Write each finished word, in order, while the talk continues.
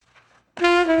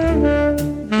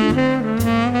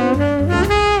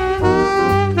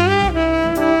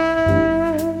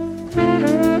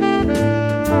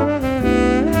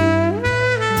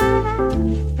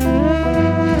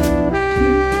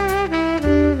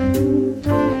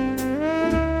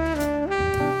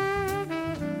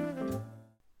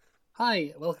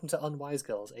Hi, welcome to Unwise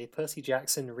Girls, a Percy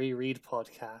Jackson reread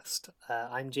podcast.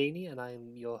 I'm Janie, and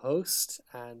I'm your host,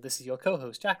 and this is your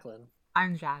co-host, Jacqueline.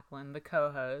 I'm Jacqueline, the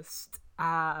co-host.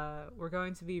 We're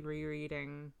going to be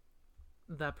rereading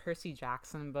the Percy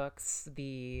Jackson books,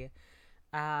 the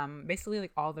basically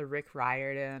like all the Rick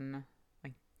Riordan,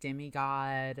 like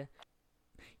Demigod,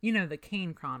 the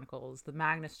Kane Chronicles, the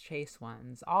Magnus Chase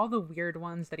ones, all the weird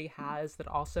ones that he has that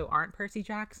also aren't Percy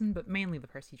Jackson, but mainly the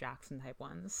Percy Jackson type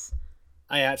ones.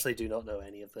 I actually do not know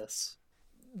any of this.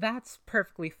 That's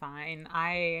perfectly fine.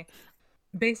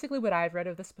 Basically what I've read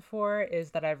of this before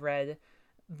is that I've read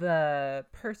the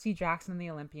Percy Jackson and the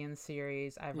Olympian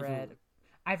series. I've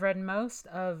read most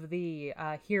of the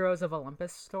Heroes of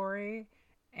Olympus story,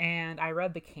 and I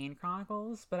read the Kane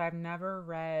Chronicles, but I've never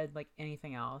read like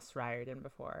anything else Riordan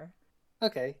before.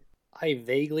 Okay. I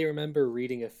vaguely remember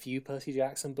reading a few Percy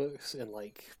Jackson books in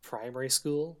primary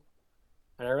school,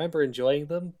 and I remember enjoying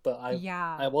them, but I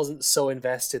Yeah. wasn't so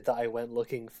invested that I went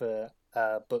looking for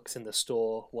books in the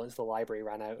store once the library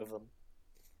ran out of them.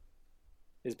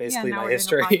 Is Yeah, basically now my we're doing a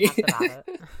history. podcast about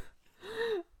it.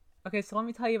 Okay, so let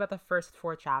me tell you about the first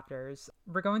four chapters.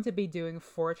 We're going to be doing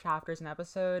four chapters an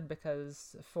episode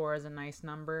because four is a nice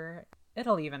number.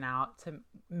 It'll even out to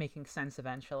making sense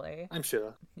eventually. I'm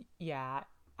sure. Yeah,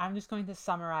 I'm just going to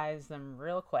summarize them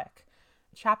real quick.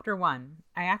 Chapter 1.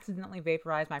 I accidentally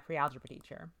vaporized my pre-algebra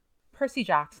teacher. Percy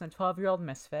Jackson, a 12-year-old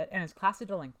misfit, and his class of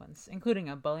delinquents, including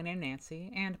a bully named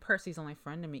Nancy, and Percy's only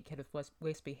friend, a meat kid with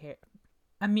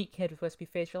wispy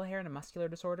facial hair and a muscular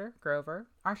disorder, Grover,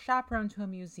 are chaperoned to a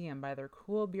museum by their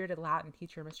cool bearded Latin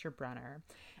teacher, Mr. Brunner,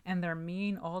 and their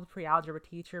mean old pre-algebra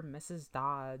teacher, Mrs.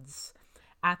 Dodds.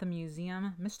 At the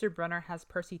museum, Mr. Brunner has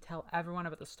Percy tell everyone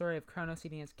about the story of Kronos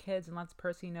eating his kids and lets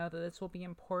Percy know that this will be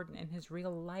important in his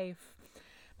real life.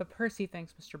 But Percy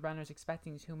thinks Mr. Brunner's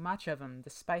expecting too much of him,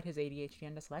 despite his ADHD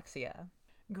and dyslexia.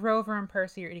 Grover and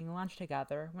Percy are eating lunch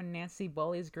together when Nancy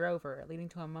bullies Grover, leading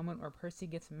to a moment where Percy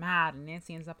gets mad and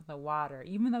Nancy ends up in the water,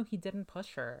 even though he didn't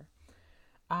push her.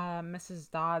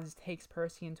 Mrs. Dodds takes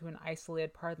Percy into an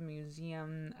isolated part of the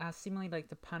museum, seemingly like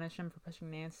to punish him for pushing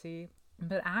Nancy,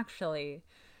 but actually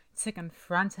to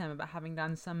confront him about having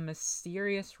done some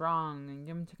mysterious wrong and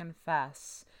get him to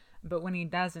confess. But when he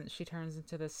doesn't, she turns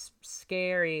into this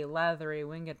scary, leathery,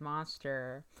 winged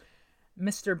monster.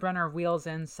 Mr. Brunner wheels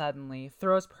in suddenly,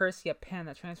 throws Percy a pin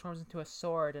that transforms into a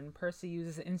sword, and Percy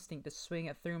uses instinct to swing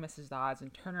it through Mrs. Dodds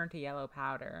and turn her into yellow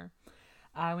powder.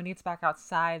 When he gets back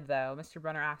outside, though, Mr.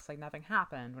 Brunner acts like nothing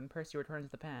happened when Percy returns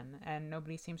the pin, and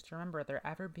nobody seems to remember there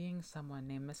ever being someone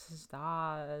named Mrs.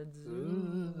 Dodds.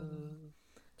 Ooh.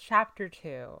 Chapter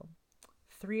 2.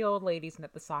 Three old ladies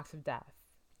knit the socks of death.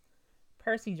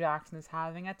 Percy Jackson is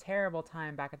having a terrible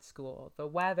time back at school. The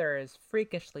weather is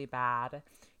freakishly bad.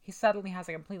 He suddenly has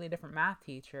a completely different math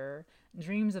teacher.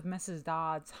 Dreams of Mrs.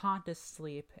 Dodds haunt his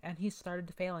sleep, and he's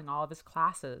started failing all of his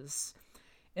classes.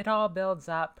 It all builds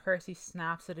up. Percy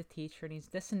snaps at a teacher, and he's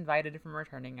disinvited from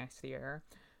returning next year.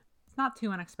 It's not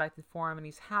too unexpected for him, and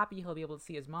he's happy he'll be able to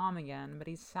see his mom again, but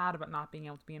he's sad about not being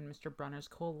able to be in Mr. Brunner's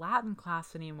cool Latin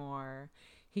class anymore.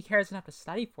 He cares enough to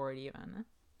study for it, even.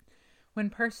 When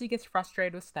Percy gets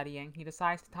frustrated with studying, he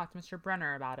decides to talk to Mr.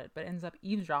 Brunner about it, but ends up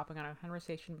eavesdropping on a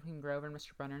conversation between Grover and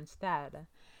Mr. Brunner instead,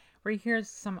 where he hears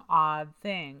some odd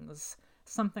things.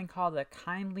 Something called a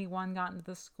kindly one got into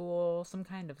the school, some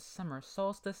kind of summer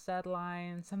solstice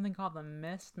deadline, something called the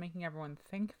mist making everyone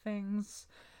think things.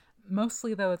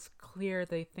 Mostly, though, it's clear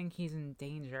they think he's in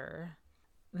danger.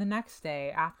 The next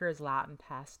day, after his Latin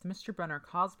test, Mr. Brunner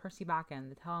calls Percy back in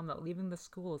to tell him that leaving the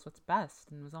school is what's best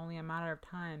and was only a matter of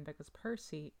time because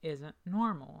Percy isn't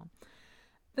normal.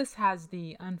 This has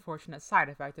the unfortunate side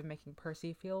effect of making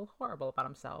Percy feel horrible about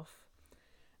himself.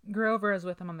 Grover is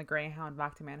with him on the Greyhound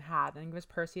back to Manhattan and gives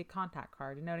Percy a contact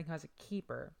card denoting him as a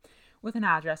keeper, with an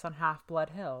address on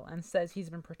Half-Blood Hill, and says he's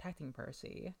been protecting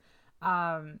Percy.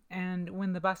 And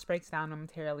when the bus breaks down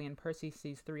momentarily and Percy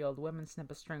sees three old women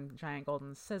snip a string with giant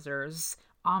golden scissors,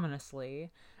 ominously,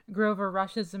 Grover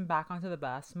rushes them back onto the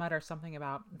bus, mutters something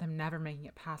about them never making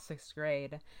it past 6th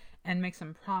grade, and makes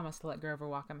him promise to let Grover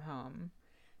walk him home.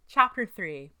 Chapter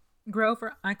 3.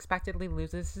 Grover unexpectedly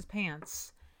loses his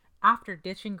pants. After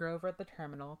ditching Grover at the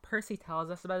terminal, Percy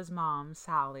tells us about his mom,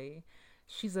 Sally.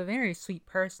 She's a very sweet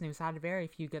person who's had very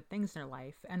few good things in her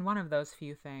life, and one of those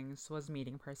few things was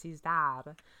meeting Percy's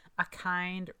dad, a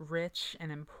kind, rich,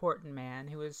 and important man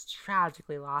who was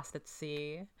tragically lost at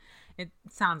sea. It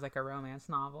sounds like a romance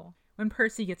novel. When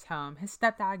Percy gets home, his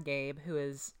stepdad Gabe, who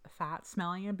is fat,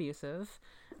 smelling, and abusive,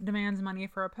 demands money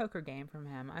for a poker game from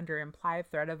him under implied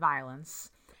threat of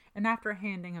violence. And after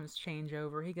handing him his change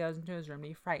over, he goes into his room to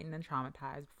be frightened and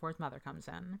traumatized before his mother comes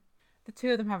in. The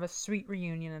two of them have a sweet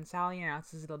reunion, and Sally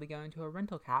announces they'll be going to a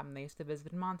rental cabin they used to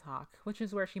visit in Montauk, which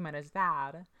is where she met his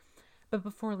dad. But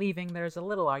before leaving, there's a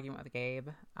little argument with Gabe.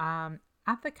 At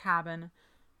the cabin,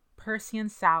 Percy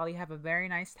and Sally have a very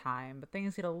nice time, but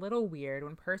things get a little weird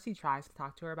when Percy tries to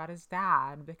talk to her about his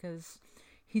dad, because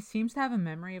he seems to have a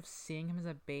memory of seeing him as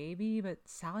a baby, but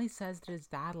Sally says that his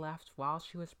dad left while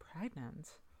she was pregnant.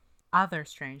 Other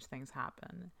strange things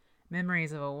happen.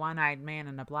 Memories of a one-eyed man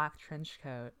in a black trench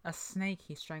coat, a snake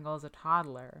he strangled as a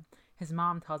toddler. His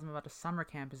mom tells him about a summer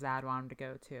camp his dad wanted to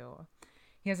go to.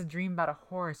 He has a dream about a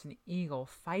horse and eagle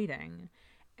fighting,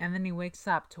 and then he wakes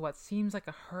up to what seems like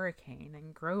a hurricane,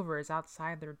 and Grover is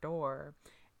outside their door.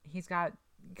 He's got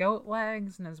goat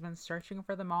legs and has been searching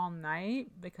for them all night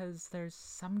because there's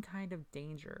some kind of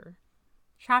danger.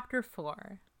 Chapter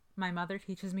 4. My Mother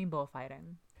Teaches Me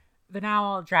Bullfighting. They're now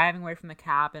all driving away from the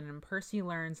cabin, and Percy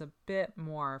learns a bit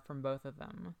more from both of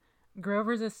them.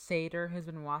 Grover's a satyr who's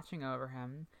been watching over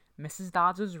him. Mrs.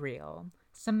 Dodds is real.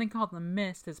 Something called the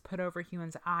mist is put over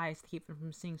humans' eyes to keep them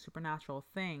from seeing supernatural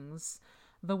things.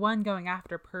 The one going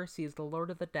after Percy is the Lord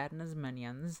of the Dead and his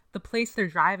minions. The place they're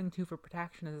driving to for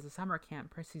protection is the summer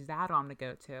camp Percy's dad wanted to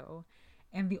go to.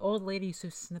 And the old ladies who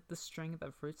snipped the string at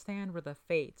the fruit stand were the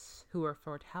Fates, who were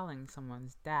foretelling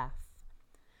someone's death.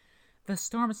 The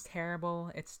storm is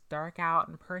terrible, it's dark out,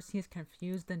 and Percy is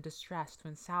confused and distressed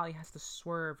when Sally has to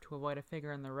swerve to avoid a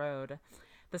figure in the road.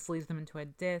 This leads them into a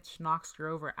ditch, knocks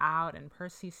Grover out, and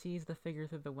Percy sees the figure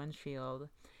through the windshield.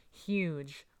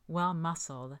 Huge,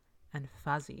 well-muscled, and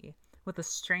fuzzy, with a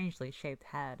strangely shaped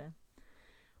head.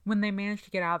 When they manage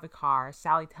to get out of the car,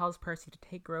 Sally tells Percy to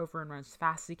take Grover and run as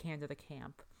fast as he can to the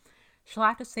camp. She'll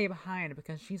have to stay behind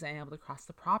because she's unable to cross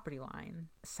the property line.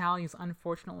 Sally is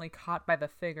unfortunately caught by the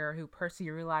figure who Percy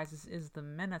realizes is the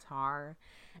Minotaur,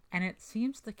 and it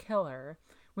seems to kill her,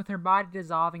 with her body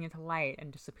dissolving into light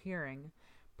and disappearing.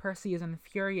 Percy is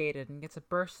infuriated and gets a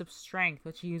burst of strength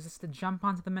which he uses to jump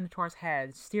onto the Minotaur's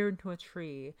head, steer into a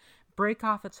tree, break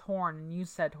off its horn, and use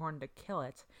said horn to kill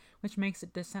it, which makes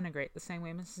it disintegrate the same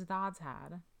way Mrs. Dodds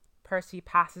had. Percy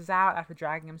passes out after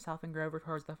dragging himself and Grover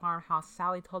towards the farmhouse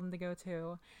Sally told him to go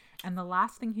to, and the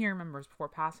last thing he remembers before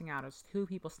passing out is two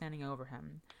people standing over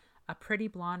him. A pretty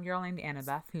blonde girl named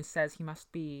Annabeth, who says he must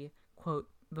be, quote,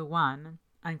 the one,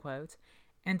 unquote,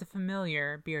 and a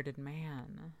familiar bearded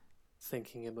man.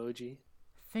 Thinking emoji.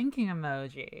 Thinking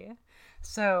emoji.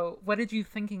 So, what did you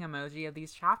thinking emoji of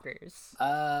these chapters?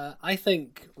 I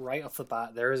think right off the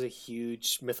bat there is a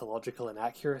huge mythological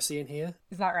inaccuracy in here.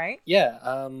 Is that right?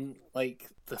 Yeah, like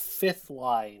the fifth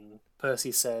line,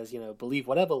 Percy says, believe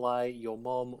whatever lie your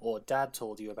mom or dad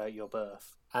told you about your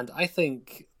birth. And I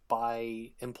think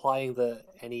by implying that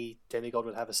any demigod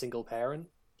would have a single parent,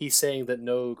 he's saying that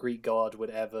no Greek god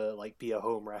would ever, be a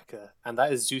homewrecker. And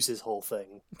that is Zeus's whole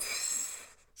thing.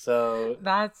 So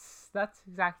That's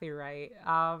exactly right.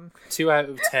 2 out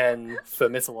of 10 for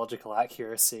mythological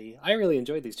accuracy. I really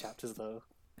enjoyed these chapters, though.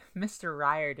 Mr.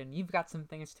 Riordan, you've got some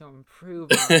things to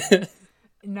improve on.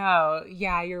 No,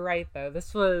 yeah, you're right, though.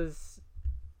 This was...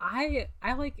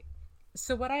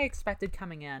 So what I expected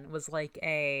coming in was,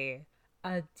 a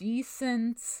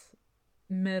decent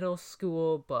middle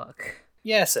school book.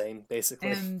 Yeah, same,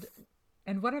 basically.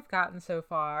 And what I've gotten so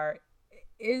far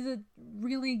is a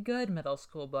really good middle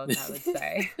school book, I would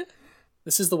say.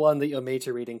 This is the one that you're made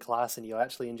to read in class and you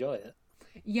actually enjoy it.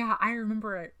 Yeah, I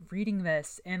remember reading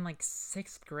this in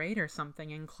 6th grade or something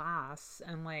in class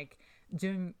and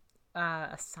doing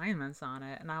assignments on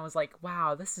it, and I was like,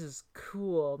 wow, this is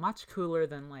cool, much cooler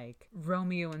than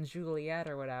Romeo and Juliet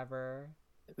or whatever.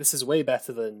 This is way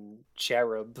better than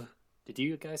Cherub. Did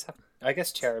you guys have... I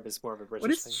guess Cherub is more of a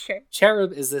British thing. What is Cherub?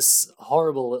 Cherub is this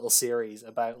horrible little series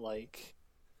about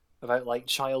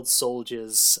child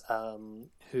soldiers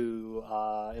who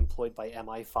are employed by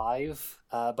MI5,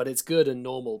 but it's good and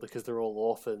normal because they're all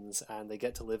orphans and they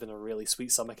get to live in a really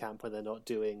sweet summer camp when they're not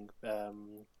doing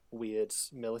weird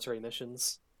military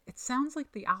missions. It sounds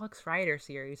like the Alex Rider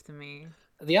series to me.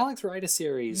 The Alex Rider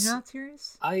series... You know that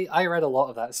series? I read a lot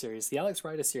of that series. The Alex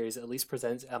Rider series at least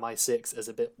presents MI6 as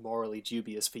a bit morally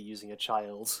dubious for using a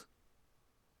child.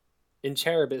 In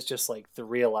Cherub, it's just the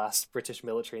real-ass British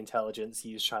military intelligence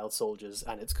use child soldiers,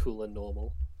 and it's cool and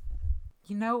normal.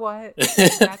 You know what?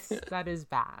 That is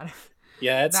bad.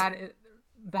 Yeah,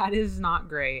 That is not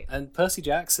great. and Percy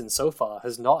Jackson so far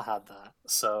has not had that,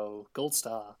 so gold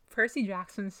star. Percy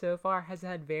Jackson so far has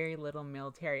had very little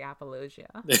military apologia.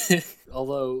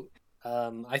 Although,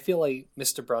 I feel like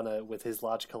Mr. Brunner, with his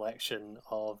large collection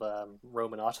of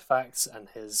Roman artifacts and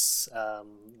his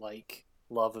like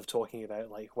love of talking about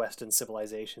like Western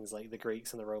civilizations, like the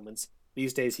Greeks and the Romans,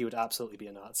 these days he would absolutely be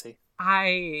a Nazi.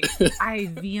 I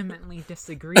vehemently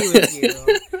disagree with you.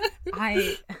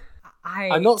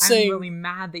 I'm really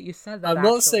mad that you said that. I'm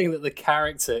not saying that the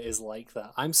character is like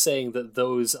that. I'm saying that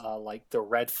those are like the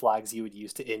red flags you would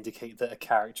use to indicate that a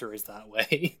character is that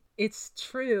way. It's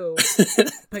true,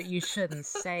 but you shouldn't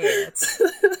say it.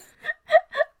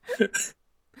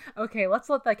 Okay, let's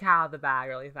let that cat out of the bag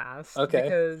really fast. Okay.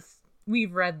 Because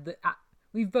we've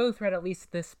both read at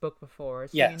least this book before,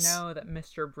 so Yes. we know that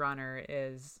Mr. Brunner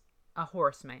is a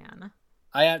horseman.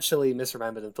 I actually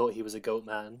misremembered and thought he was a goat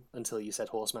man until you said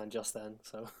horseman just then,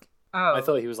 so Oh, I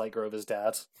thought he was like Grover's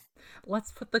dad.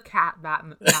 let's put the cat back in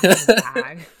the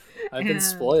bag. I've been And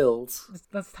spoiled.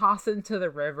 Let's toss it into the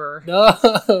river No!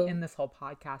 in this whole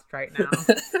podcast right now.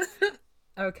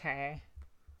 Okay.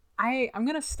 I'm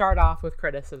gonna start off with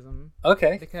criticism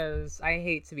Okay. because I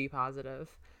hate to be positive.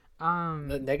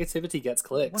 The negativity gets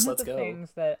clicks. One of Let's the go.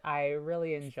 things that I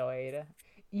really enjoyed,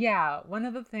 one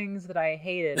of the things that I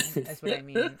hated is what I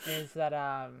mean is that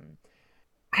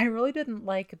I really didn't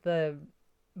like the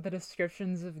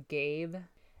descriptions of Gabe.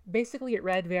 Basically, it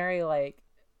read very like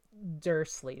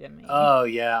Dursley to me. Oh,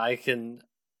 yeah, I can...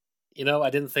 You know, I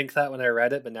didn't think that when I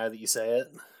read it, but now that you say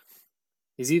it...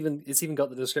 It's even got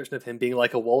the description of him being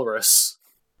like a walrus.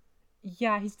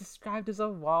 Yeah, he's described as a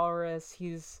walrus.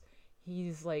 He's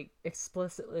like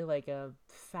explicitly like a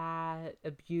fat,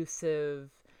 abusive.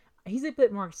 He's a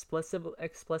bit more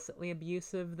explicitly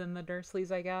abusive than the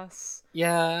Dursleys, I guess.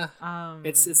 Yeah.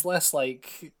 It's less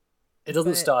like... It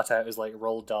doesn't But- start out as like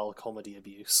Roald Dahl comedy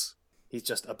abuse. He's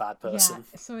just a bad person.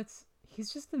 Yeah, so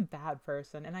he's just a bad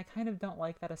person, and I kind of don't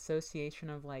like that association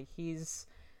of like he's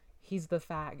the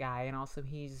fat guy and also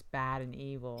he's bad and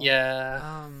evil.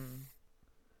 Yeah.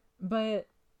 But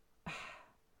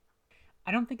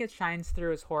I don't think it shines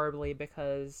through as horribly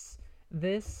because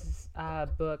this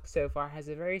book so far has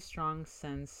a very strong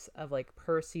sense of like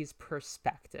Percy's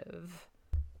perspective.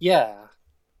 Yeah.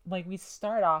 Like we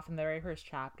start off in the very first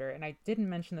chapter, and I didn't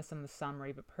mention this in the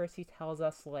summary, but Percy tells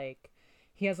us like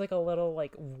he has like a little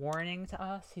like warning to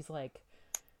us. He's like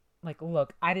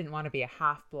look, I didn't want to be a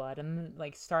half-blood, and then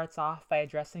like starts off by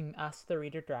addressing us, the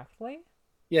reader, directly.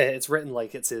 Yeah, it's written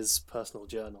like it's his personal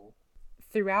journal.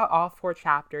 Throughout all 4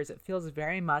 chapters, it feels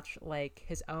very much like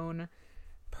his own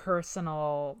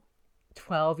personal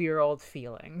 12-year-old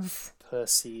feelings.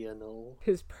 Persianal.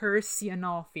 His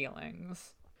personal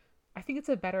feelings. I think it's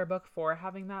a better book for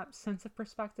having that sense of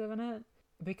perspective in it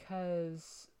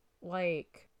because,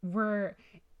 like,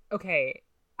 okay,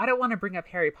 I don't want to bring up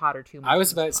Harry Potter too much. I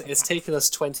was about to to say, it's taken us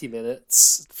 20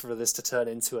 minutes for this to turn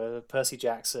into a Percy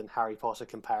Jackson Harry Potter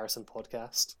comparison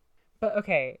podcast. But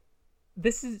okay,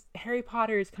 Harry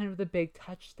Potter is kind of the big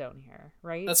touchstone here,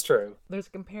 right? That's true. There's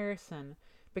a comparison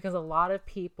because a lot of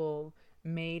people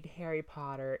made Harry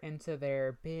Potter into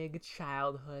their big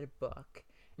childhood book.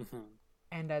 Mm-hmm.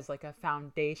 And as like a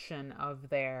foundation of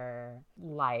their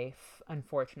life,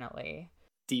 unfortunately.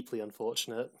 Deeply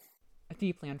unfortunate.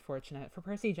 Deeply unfortunate. For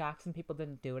Percy Jackson, people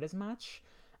didn't do it as much.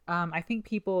 I think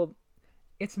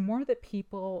it's more that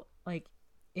people, like,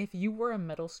 if you were a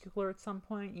middle schooler at some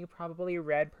point, you probably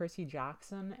read Percy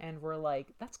Jackson and were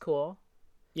like, that's cool.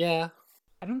 Yeah.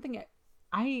 I don't think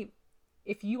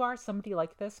if you are somebody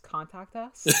like this, contact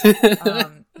us.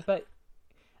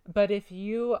 But if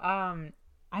you,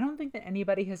 I don't think that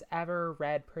anybody has ever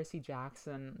read Percy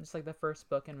Jackson, just like the first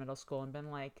book in middle school, and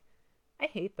been like, I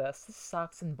hate this. This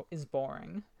sucks and is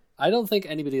boring. I don't think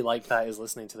anybody like that is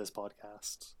listening to this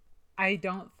podcast. I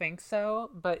don't think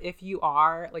so, but if you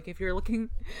are, like, if you're looking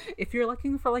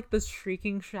for like the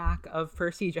Shrieking Shack of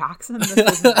Percy Jackson, this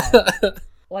isn't it.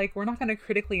 Like, we're not going to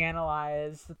critically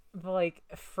analyze the like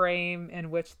frame in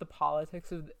which the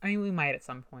politics of, I mean, we might at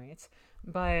some point,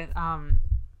 but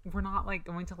we're not like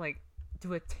going to like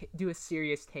do a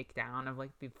serious takedown of like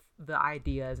the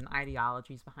ideas and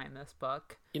ideologies behind this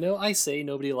book. You know, I say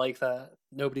nobody like that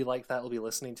will be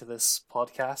listening to this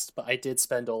podcast, but I did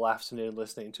spend all afternoon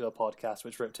listening to a podcast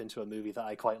which ripped into a movie that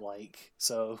I quite like,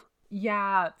 so...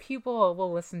 Yeah, people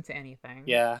will listen to anything.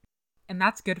 Yeah. And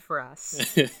that's good for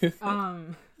us.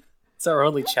 It's our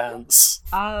only chance.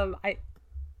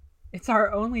 It's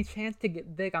our only chance to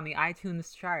get big on the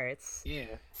iTunes charts.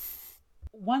 Yeah.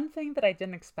 One thing that I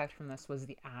didn't expect from this was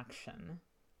the action.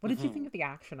 What did you think of the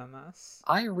action on this?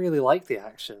 I really like the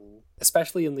action,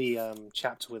 especially in the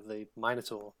chapter with the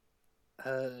Minotaur.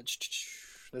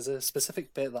 There's a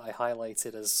specific bit that I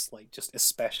highlighted as like just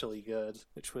especially good,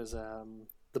 which was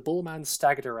the bullman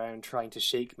staggered around trying to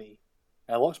shake me.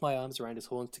 I locked my arms around his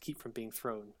horns to keep from being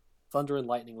thrown. Thunder and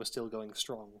lightning were still going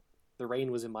strong. The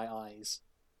rain was in my eyes.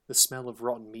 The smell of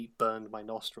rotten meat burned my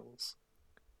nostrils.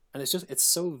 And it's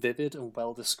so vivid and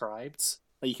well described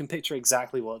that you can picture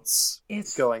exactly what's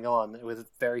going on with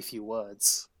very few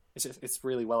words. It's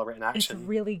really well written action. It's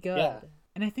really good. Yeah.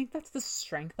 And I think that's the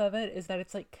strength of it, is that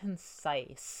it's like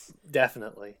concise.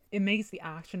 Definitely. It makes the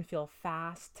action feel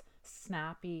fast,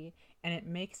 snappy, and it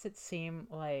makes it seem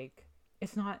like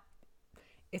it's not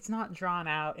drawn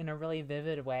out in a really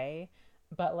vivid way.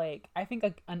 But like, I think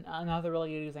another really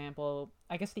good example,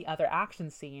 I guess the other action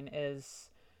scene, is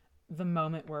the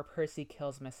moment where Percy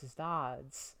kills Mrs.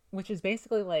 Dodds, which is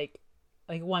basically like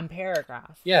one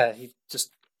paragraph. Yeah, he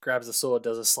just grabs a sword,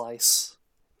 does a slice.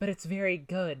 But it's very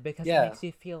good because it makes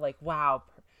you feel like, wow,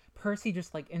 Percy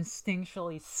just like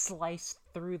instinctually sliced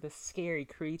through the scary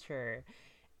creature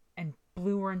and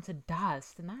blew her into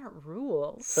dust, and that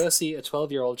rules. Percy, a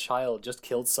 12-year-old child, just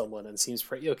killed someone and seems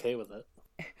pretty okay with it.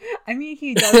 I mean,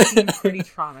 he does seem pretty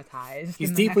traumatized.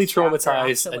 He's deeply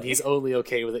traumatized, and he's only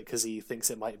okay with it because he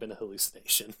thinks it might have been a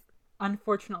hallucination.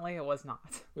 Unfortunately, it was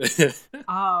not.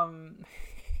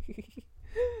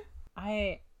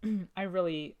 I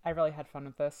really had fun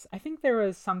with this. I think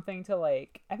there's something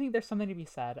to be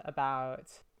said about.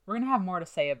 We're gonna have more to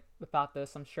say about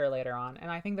this, I'm sure, later on.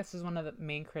 And I think this is one of the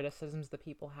main criticisms that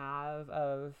people have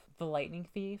of The Lightning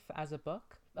Thief as a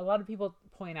book. A lot of people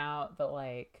point out that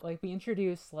like we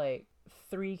introduce like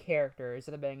 3 characters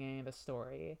at the beginning of the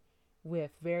story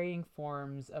with varying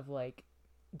forms of like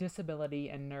disability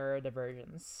and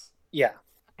neurodivergence. Yeah.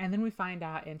 And then we find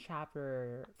out in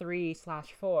chapter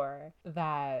 3/4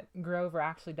 that Grover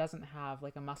actually doesn't have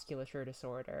like a musculature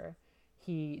disorder.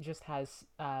 He just has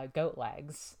goat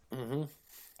legs. Mm-hmm.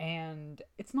 And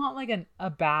it's not like a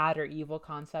bad or evil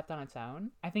concept on its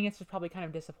own. I think it's just probably kind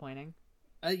of disappointing.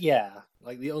 Yeah,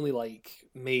 like the only like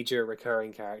major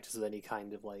recurring characters with any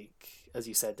kind of like, as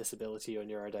you said, disability or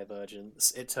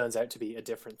neurodivergence, it turns out to be a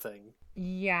different thing.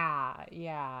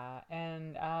 Yeah.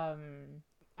 And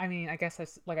I mean, I guess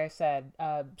like I said,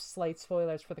 slight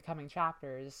spoilers for the coming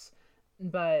chapters,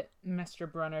 but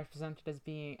Mr. Brunner is presented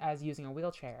as using a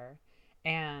wheelchair,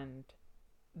 and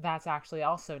that's actually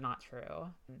also not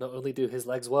true. Not only do his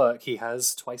legs work, he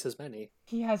has twice as many.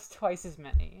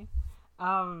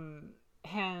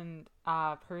 And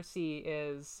Percy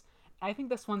is, I think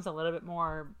this one's a little bit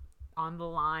more on the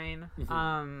line.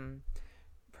 Mm-hmm.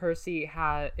 Percy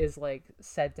is like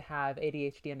said to have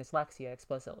ADHD and dyslexia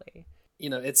explicitly. You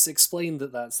know, it's explained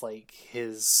that that's like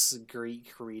his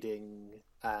Greek reading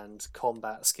and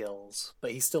combat skills,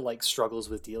 but he still like struggles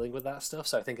with dealing with that stuff,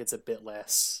 so I think it's a bit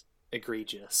less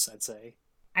egregious, I'd say.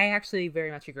 I actually very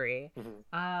much agree.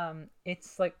 Mm-hmm.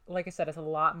 It's like I said, it's a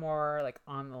lot more like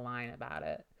on the line about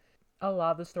it. A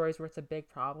lot of the stories where it's a big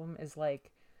problem is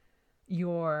like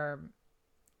your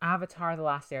Avatar: The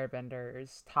Last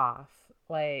Airbender's Toph.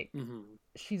 Like,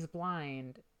 she's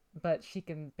blind, but she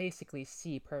can basically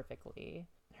see perfectly.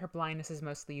 Her blindness is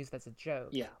mostly used as a joke.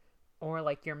 Yeah. Or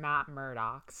like your Matt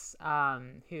Murdock's,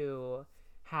 who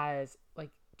has like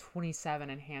 27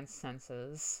 enhanced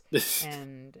senses.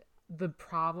 And the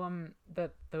problem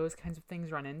that those kinds of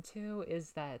things run into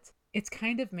is that it's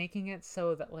kind of making it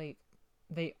so that like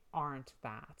they aren't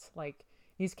that. Like,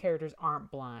 these characters aren't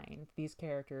blind. These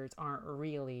characters aren't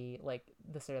really like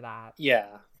this or that. Yeah.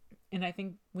 And I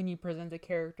think when you present a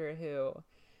character who,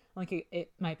 like,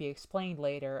 it might be explained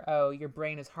later, oh, your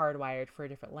brain is hardwired for a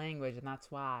different language and that's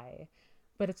why.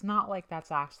 But it's not like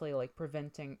that's actually like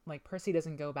preventing, like, Percy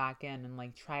doesn't go back in and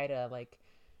like try to like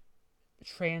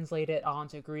translate it all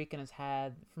into Greek in his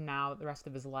head from now the rest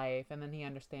of his life, and then he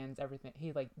understands everything.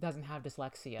 He like doesn't have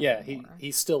dyslexia anymore.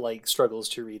 he still like struggles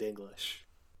to read English.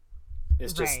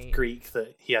 It's just Greek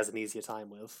that he has an easier time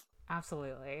with.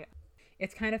 Absolutely.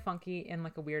 It's kind of funky in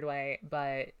like a weird way,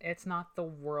 but it's not the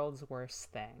world's worst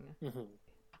thing.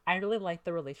 I really like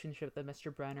the relationship that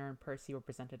Mr. Brenner and Percy were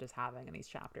presented as having in these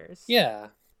chapters. Yeah,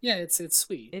 it's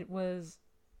sweet.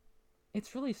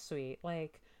 It's really sweet.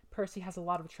 Like, Percy has a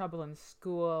lot of trouble in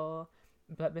school,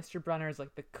 but Mr. Brenner is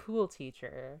like the cool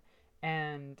teacher,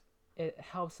 and it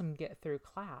helps him get through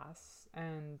class,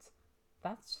 and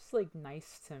that's just like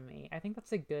nice to me. I think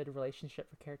that's a good relationship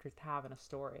for characters to have in a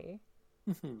story.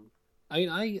 I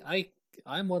mean,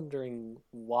 I'm wondering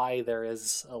why there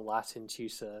is a Latin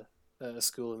tutor at a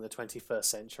school in the 21st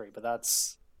century, but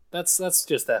that's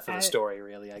just there for the story,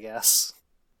 really, I guess.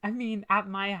 I mean, at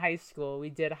my high school, we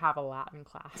did have a Latin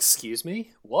class. Excuse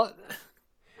me? What?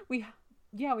 We,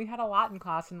 yeah, we had a Latin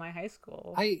class in my high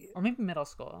school, I or maybe middle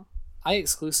school. I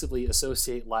exclusively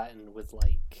associate Latin with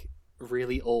like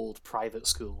really old private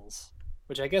schools,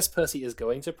 which I guess Percy is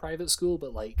going to private school,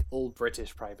 but like old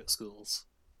British private schools.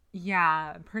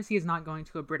 Yeah, Percy is not going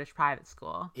to a British private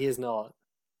school. He is not,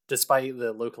 despite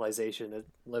the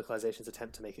localization's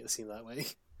attempt to make it seem that way.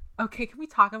 Okay, can we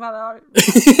talk about that?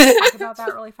 Talk about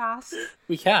that really fast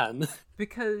We can.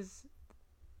 because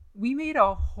we made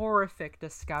a horrific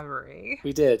discovery.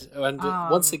 We did, and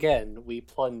once again, we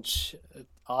plunge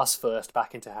arse first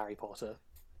back into Harry Potter.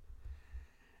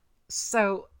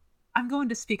 So, I'm going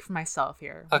to speak for myself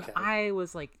here. When Okay. I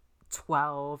was like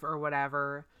 12 or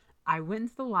whatever, I went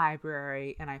into the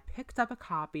library and I picked up a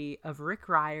copy of Rick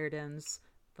Riordan's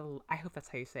I hope that's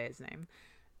how you say his name.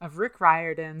 Of Rick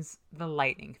Riordan's The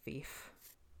Lightning Thief.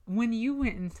 When you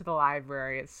went into the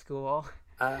library at school,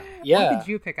 Yeah. what did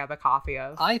you pick up a copy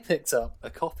of? I picked up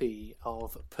a copy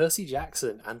of Percy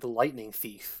Jackson and the Lightning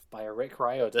Thief by Rick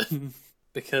Riordan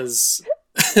because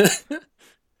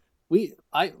we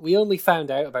only found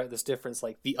out about this difference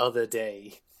like the other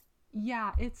day.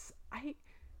 Yeah, it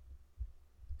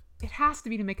has to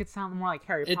be to make it sound more like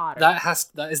Harry Potter.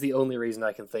 That is the only reason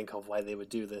I can think of why they would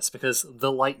do this, because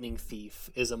The Lightning Thief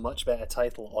is a much better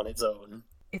title on its own.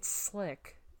 It's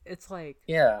slick. It's like,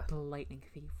 Yeah. The Lightning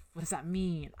Thief. What does that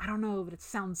mean? I don't know, but it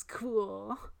sounds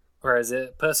cool. Whereas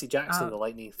Percy Jackson, the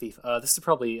Lightning Thief, this is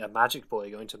probably a magic boy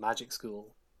going to magic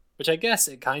school, which I guess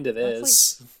it kind of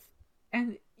is.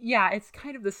 And yeah, it's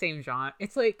kind of the same genre.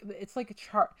 It's like a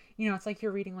it's like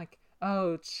you're reading like,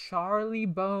 oh, Charlie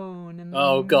Bone and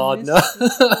Oh God,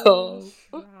 no!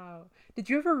 Wow. Did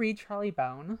you ever read Charlie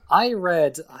Bone? I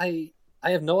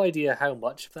have no idea how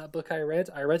much of that book I read.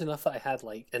 I read enough that I had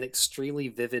like an extremely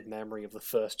vivid memory of the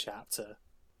first chapter,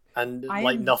 and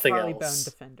like nothing Charlie else.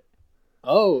 Bone defender.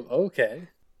 Oh, okay.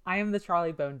 I am the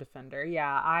Charlie Bone defender.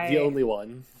 Yeah, The only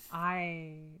one.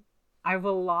 I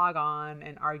will log on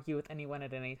and argue with anyone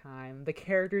at any time. The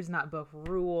characters in that book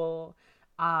rule.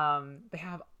 They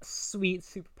have sweet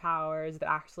superpowers that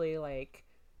actually like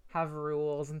have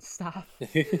rules and stuff.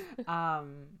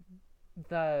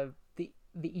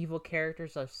 The evil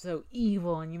characters are so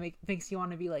evil, and makes you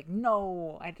want to be like,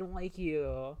 no, I don't like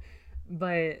you.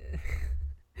 But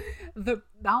the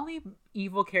only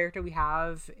evil character we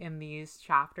have in these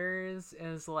chapters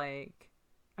is like,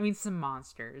 I mean, some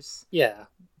monsters. Yeah.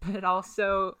 But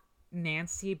also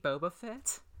Nancy Boba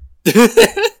Fett.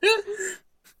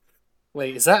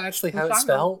 Wait, is that actually how it's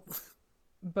spelled?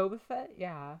 Boba Fett?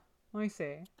 Yeah. Let me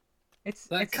see. It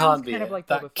can't sounds be kind it. of like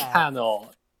That Boba Fett.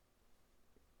 cannot.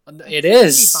 It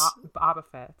is. Boba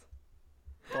Fett.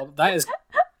 Well,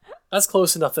 that's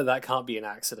close enough that can't be an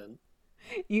accident.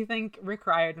 You think Rick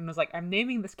Riordan was like, I'm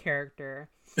naming this character.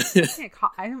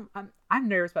 I'm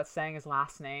nervous about saying his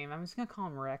last name. I'm just gonna call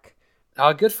him Rick.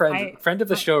 Our good friend of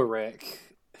the show, Rick,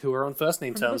 who we're on first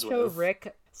name terms with.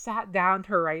 Rick sat down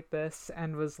to write this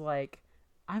and was like,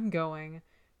 I'm going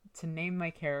to name my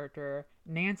character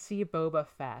Nancy Boba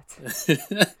Fett.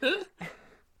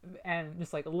 And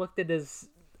just like looked at his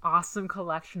awesome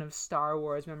collection of Star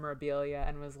Wars memorabilia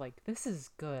and was like, this is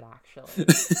good,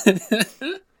 actually.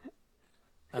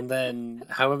 And then,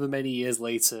 however many years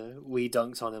later, we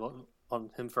dunked on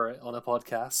him for it on a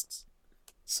podcast.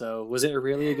 So, was it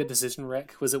really a good decision,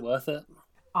 Rick? Was it worth it?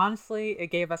 Honestly, it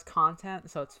gave us content,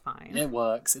 so it's fine. It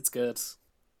works. It's good.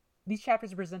 These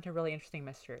chapters present a really interesting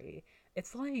mystery.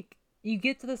 It's like, you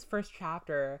get to this first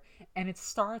chapter, and it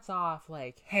starts off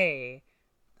like, hey,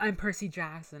 I'm Percy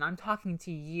Jackson, I'm talking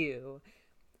to you.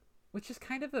 Which is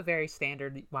kind of a very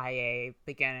standard YA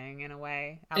beginning, in a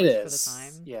way. At least for the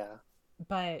time. Yeah.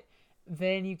 But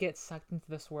then you get sucked into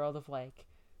this world of, like,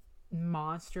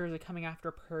 monsters are coming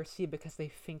after Percy because they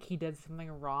think he did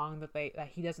something wrong that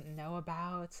he doesn't know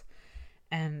about.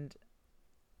 And,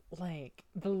 like,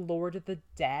 the Lord of the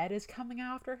Dead is coming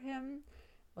after him.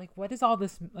 Like, what is all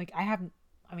this... Like, I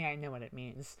know what it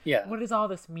means. Yeah. What does all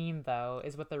this mean, though,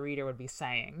 is what the reader would be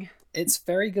saying. It's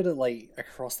very good at, like,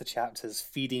 across the chapters,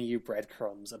 feeding you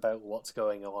breadcrumbs about what's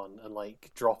going on and,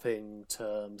 like, dropping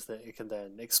terms that it can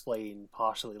then explain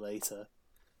partially later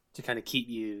to kind of keep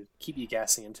you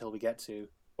guessing until we get to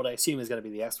what I assume is going to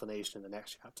be the explanation in the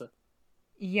next chapter.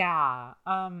 Yeah.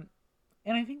 And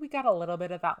I think we got a little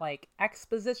bit of that, like,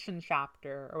 exposition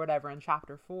chapter or whatever in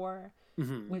chapter 4,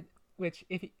 which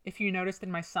if you noticed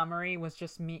in my summary was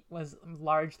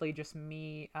largely just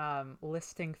me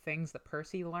listing things that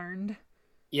Percy learned.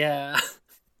 Yeah.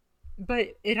 But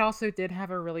it also did have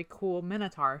a really cool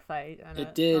Minotaur fight in It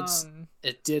it. did.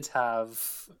 It did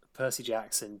have Percy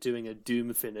Jackson doing a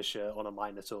Doom finisher on a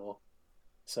Minotaur.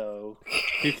 So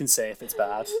who can say if it's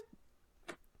bad?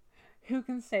 Who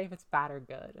can say if it's bad or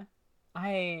good?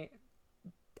 I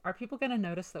Are people gonna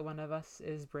notice that one of us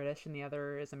is British and the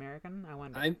other is American? I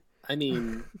wonder. I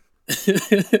mean,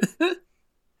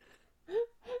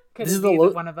 Could this it is be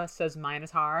that one of us says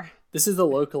Minotaur? this is the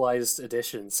localized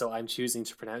edition, so I'm choosing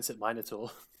to pronounce it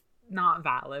Minotaur. Not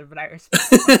valid, but I respect.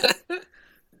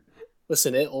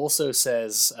 Listen, it also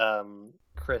says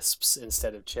crisps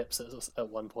instead of chips at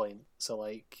one point. So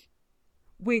like,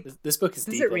 Wait, this book is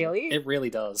does deep. it really? It really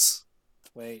does.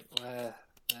 Wait,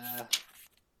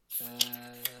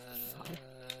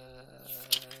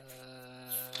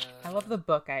 I love the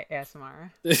book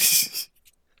ASMR. It's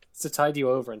to tide you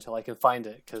over until I can find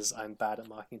it, because I'm bad at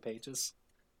marking pages.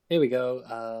 Here we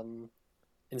go.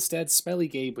 Instead, Smelly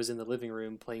Gabe was in the living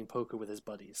room playing poker with his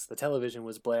buddies. The television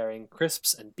was blaring,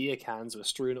 crisps and beer cans were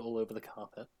strewn all over the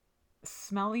carpet.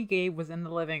 Smelly Gabe was in the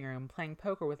living room playing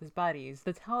poker with his buddies.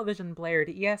 The television blared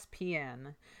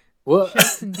ESPN. What?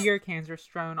 Chips and beer cans were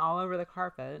strewn all over the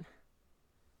carpet.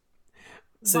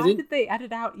 So Why did they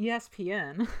edit out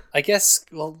ESPN? I guess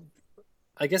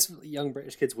young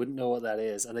British kids wouldn't know what that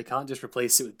is, and they can't just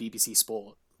replace it with BBC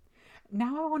Sport.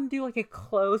 Now I want to do like a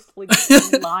close, like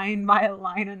line by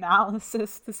line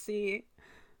analysis to see,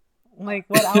 like,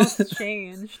 what else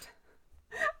changed.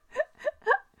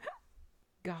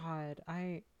 God,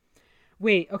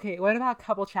 wait. Okay, what about a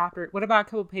couple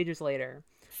pages later?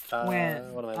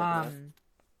 When what am I looking at?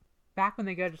 back when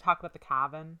they go to talk about the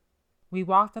cabin, we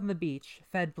walked on the beach,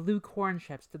 fed blue corn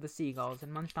chips to the seagulls,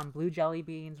 and munched on blue jelly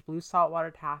beans, blue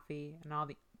saltwater taffy, and all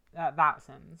the that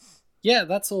sentence. Yeah,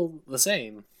 that's all the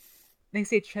same. They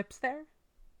say chips there?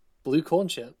 Blue corn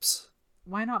chips.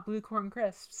 Why not blue corn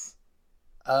crisps?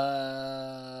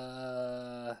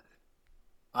 I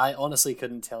honestly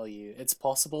couldn't tell you. It's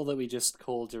possible that we just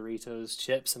call Doritos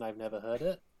chips and I've never heard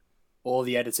it. Or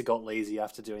the editor got lazy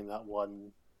after doing that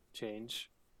one change.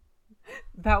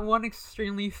 That one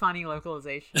extremely funny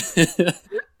localization.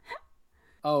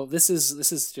 Oh, this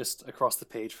is just across the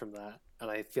page from that, and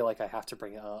I feel like I have to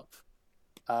bring it up.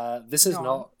 This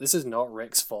is not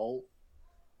Rick's fault,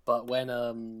 but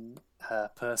when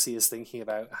Percy is thinking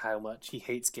about how much he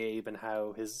hates Gabe and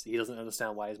how he doesn't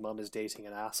understand why his mum is dating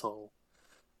an asshole,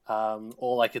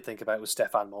 all I could think about was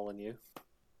Stefan Molyneux.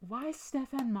 Why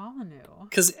Stefan Molyneux?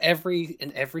 Because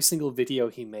in every single video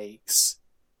he makes,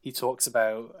 he talks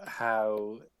about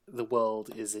how the world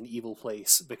is an evil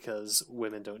place because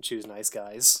women don't choose nice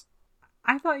guys.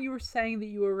 I thought you were saying that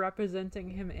you were representing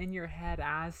him in your head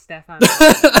as Stefan.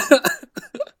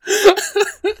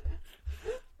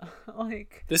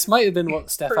 Like, this might have been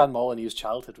what Stefan Molyneux's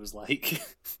childhood was like.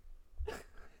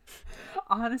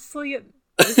 Honestly,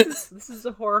 this is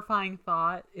a horrifying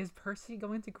thought. Is Percy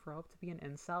going to grow up to be an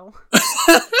incel?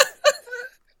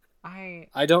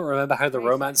 I don't remember how the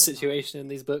romance situation in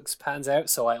these books pans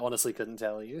out, so I honestly couldn't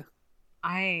tell you.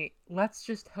 Let's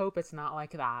just hope it's not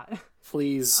like that.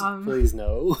 Please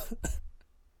no.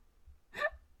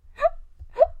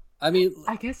 I mean,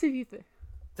 I guess if you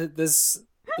there's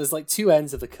like two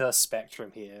ends of the curse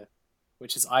spectrum here,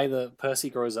 which is either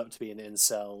Percy grows up to be an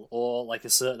incel, or like a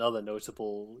certain other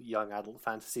notable young adult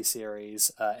fantasy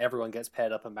series, everyone gets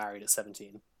paired up and married at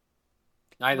 17.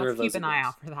 Neither Let's of those. Keep an eye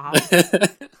out for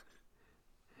that.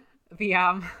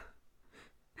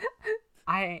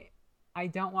 I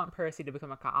don't want Percy to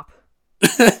become a cop.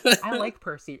 I like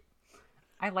Percy.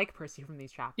 I like Percy from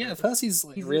these chapters. Yeah, Percy's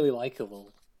really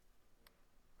likable.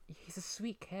 He's a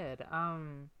sweet kid.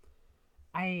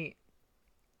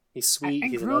 He's sweet.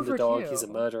 He's an underdog. Too. He's a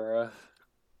murderer.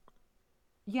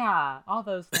 Yeah, all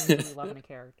those things that we love in a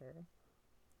character.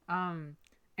 And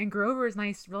Grover is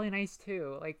nice, really nice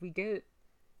too. Like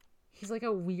he's like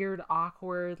a weird,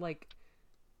 awkward, like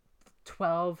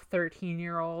 12,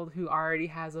 13-year-old who already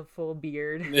has a full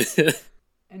beard.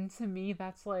 And to me,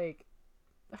 that's like,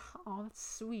 oh,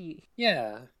 that's sweet.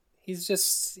 Yeah, he's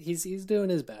doing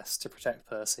his best to protect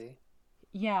Percy.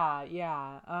 Yeah.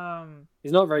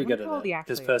 He's not very good at it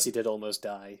because Percy did almost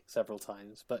die several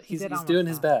times, but he's doing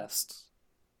his best.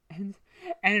 And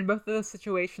in both of those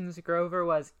situations, Grover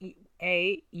was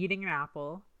A, eating an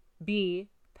apple, B,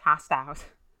 passed out.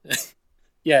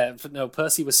 Yeah, but no,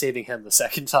 Percy was saving him the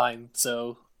second time,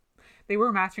 so... They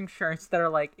were matching shirts that are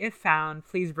like, if found,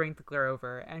 please bring to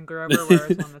Grover. And Grover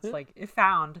wears one that's like, if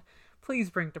found,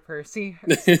 please bring to Percy.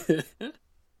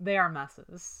 They are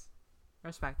messes,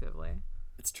 respectively.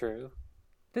 It's true.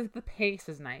 The pace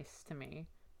is nice to me.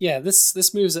 Yeah,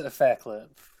 this moves at a fair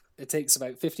clip. It takes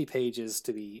about 50 pages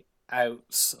to be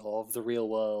out of the real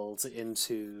world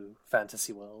into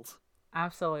fantasy world.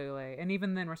 Absolutely. And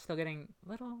even then, we're still getting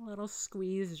little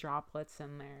squeeze droplets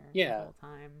in there the Yeah. whole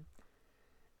time.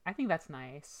 I think that's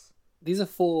nice. These are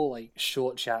 4 like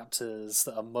short chapters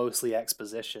that are mostly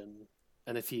exposition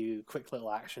and a few quick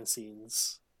little action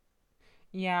scenes.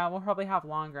 Yeah, we'll probably have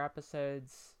longer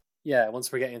episodes. Yeah,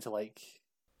 once we're getting into like,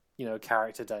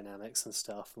 character dynamics and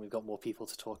stuff, and we've got more people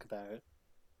to talk about.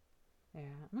 Yeah,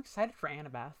 I'm excited for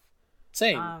Annabeth.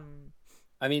 Same.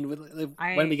 I mean,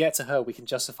 when we get to her, we can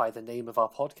justify the name of our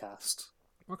podcast.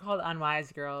 We're called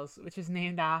Unwise Girls, which is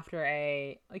named after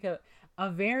a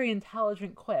very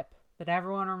intelligent quip that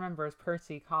everyone remembers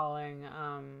Percy calling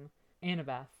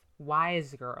Annabeth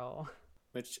Wise Girl.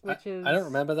 Which is... I don't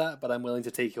remember that, but I'm willing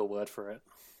to take your word for it.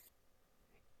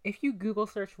 If you Google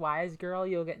search Wise Girl,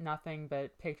 you'll get nothing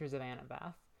but pictures of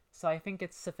Annabeth. So I think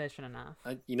it's sufficient enough.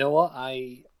 You know what?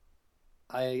 I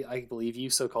believe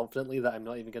you so confidently that I'm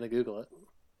not even going to Google it.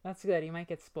 That's good. You might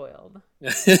get spoiled. You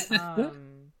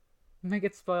might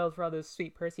get spoiled for all those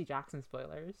sweet Percy Jackson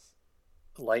spoilers.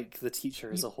 Like the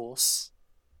teacher is a horse.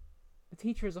 The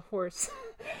teacher is a horse.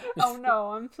 Oh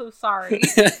no, I'm so sorry.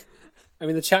 I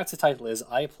mean, the chapter title is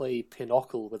I Play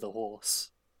Pinochle with a Horse.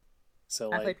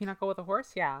 So I play Pinochle with a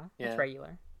horse? Yeah, that's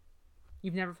regular.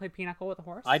 You've never played Pinochle with a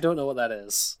horse? I don't know what that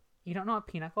is. You don't know what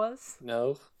Pinochle is?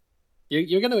 No.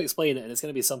 You're going to explain it, and it's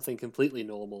going to be something completely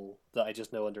normal that I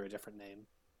just know under a different name.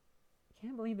 I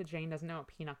can't believe that Jane doesn't know what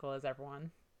Pinochle is,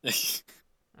 everyone.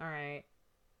 Alright.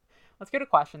 Let's go to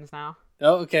questions now.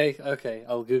 Oh, okay.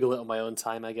 I'll Google it on my own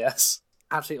time, I guess.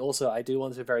 Actually, also, I do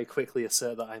want to very quickly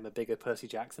assert that I'm a bigger Percy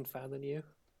Jackson fan than you.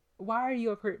 Why are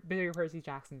you a bigger Percy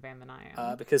Jackson fan than I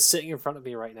am? Because sitting in front of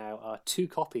me right now are 2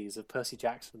 copies of Percy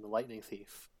Jackson and the Lightning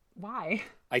Thief. Why?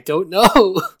 I don't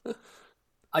know!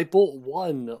 I bought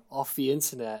one off the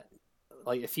internet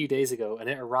like a few days ago, and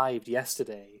it arrived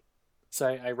yesterday. So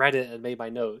I read it and made my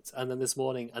notes, and then this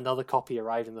morning another copy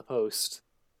arrived in the post.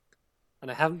 And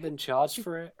I haven't been charged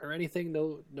for it or anything.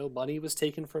 No money was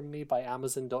taken from me by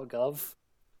Amazon.gov.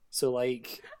 So,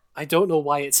 like, I don't know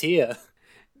why it's here.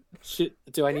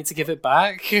 Do I need to give it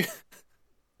back?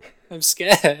 I'm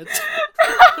scared.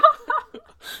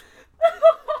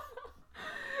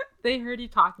 They heard you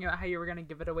talking about how you were going to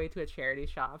give it away to a charity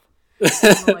shop.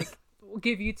 And like, we'll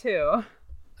give you 2.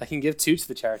 I can give 2 to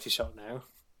the charity shop now.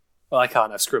 Well, I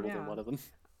can't. I've scribbled in one of them.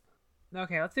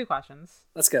 Okay, let's do questions.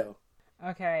 Let's go.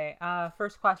 Okay,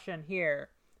 first question here.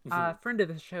 Friend of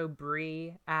the show,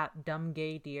 Bree at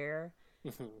DumbGayDeer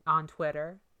on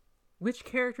Twitter. Which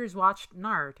characters watched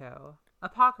Naruto?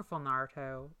 Apocryphal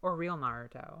Naruto or real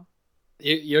Naruto?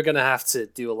 You're going to have to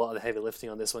do a lot of the heavy lifting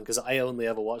on this one, because I only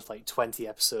ever watched like 20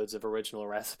 episodes of original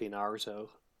recipe Naruto.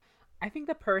 I think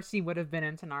that Percy would have been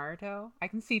into Naruto. I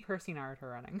can see Percy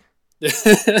Naruto running.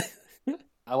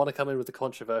 I want to come in with a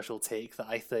controversial take that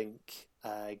I think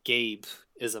Gabe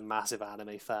is a massive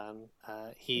anime fan.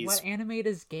 What anime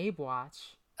does Gabe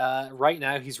watch? Right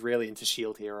now, he's really into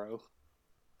Shield Hero.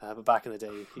 But back in the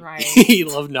day, he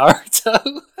loved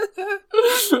Naruto.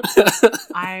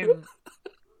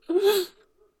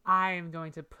 I'm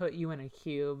going to put you in a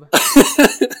cube.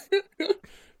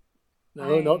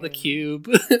 No, not the cube.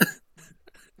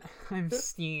 I'm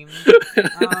steamed.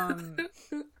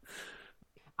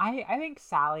 I think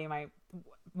Sally might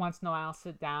once in a while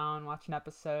sit down, watch an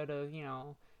episode of,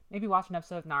 maybe watch an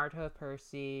episode of Naruto with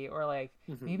Percy, or like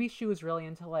maybe she was really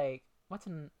into like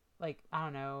I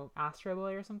don't know, Astro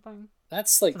Boy or something.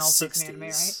 That's like 60s,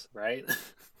 anime, right?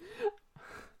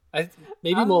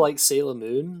 Maybe more like Sailor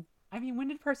Moon. I mean, when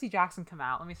did Percy Jackson come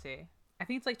out? Let me see. I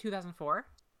think it's like 2004.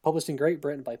 Published in Great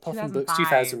Britain by Puffin Books,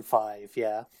 2005.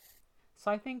 Yeah. So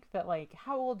I think that, like,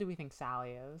 how old do we think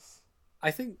Sally is?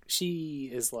 I think she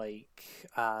is like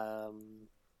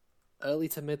early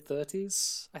to mid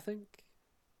 30s. I think.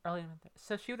 Early to mid 30s.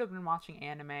 So she would have been watching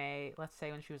anime. Let's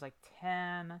say when she was like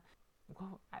 10.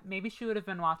 Well, maybe she would have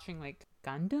been watching like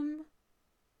Gundam.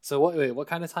 So what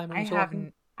kind of time are you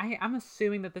talking? I'm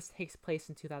assuming that this takes place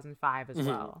in 2005 as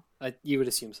well. You would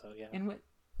assume so, yeah. In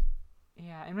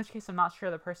which case I'm not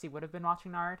sure that Percy would have been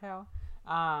watching Naruto.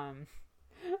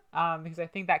 Because I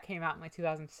think that came out in like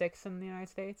 2006 in the United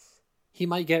States. He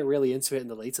might get really into it in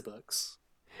the later books.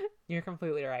 You're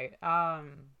completely right. I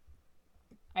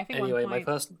think anyway,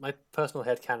 my personal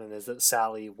headcanon is that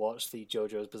Sally watched the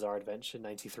JoJo's Bizarre Adventure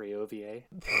 93 OVA.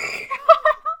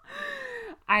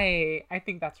 I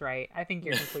think that's right. I think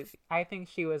you're completely... I think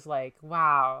she was like,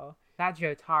 wow, that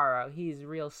Jotaro, he's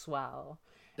real swell.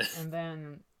 And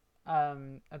then a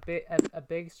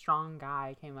big strong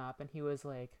guy came up and he was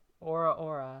like,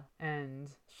 Aura, and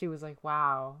she was like,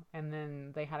 wow. And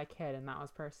then they had a kid, and that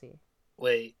was Percy.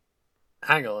 Wait,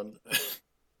 Hang on.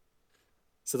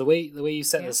 So the way you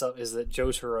set Yeah. this up is that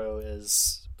Jotaro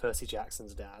is Percy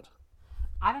Jackson's dad.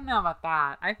 I don't know about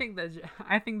that. I think the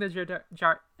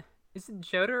is it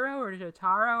Jotaro or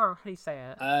Jotaro or how do you say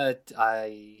it?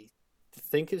 I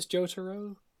think it's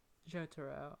Jotaro.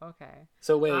 Jotaro. Okay.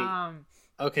 So wait. Um.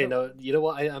 Okay, The no, you know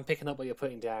what? I'm picking up what you're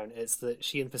putting down. It's that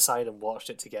she and Poseidon watched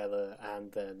it together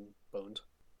and then boned.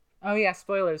 Oh yeah,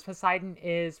 spoilers. Poseidon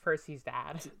is Percy's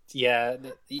dad. Yeah,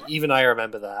 even I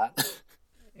remember that.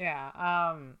 Yeah.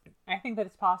 I think that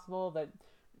it's possible that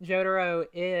Jotaro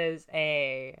is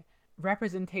a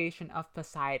representation of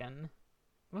Poseidon.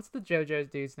 What's the JoJo's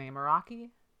dude's name?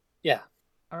 Araki? Yeah.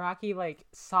 Araki like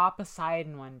saw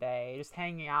Poseidon one day just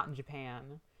hanging out in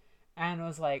Japan and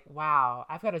was like, "Wow,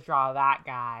 I've got to draw that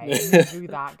guy." And he drew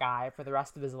that guy for the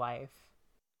rest of his life.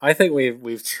 I think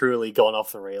we've truly gone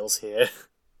off the rails here.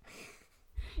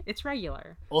 It's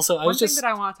regular. Also, I One was thing just that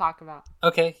I want to talk about.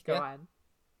 okay. Go Yeah. ahead.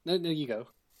 No, you go.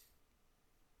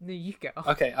 No, you go.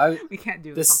 Okay, We can't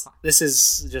do this this on this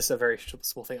is just a very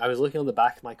small thing. I was looking on the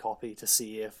back of my copy to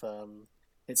see if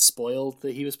it spoiled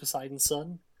that he was Poseidon's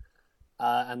son.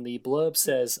 And the blurb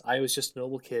says, "I was just a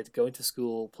normal kid going to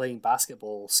school, playing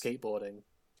basketball, skateboarding."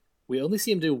 We only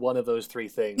see him do one of those three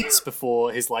things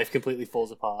before his life completely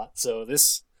falls apart. So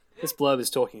this blurb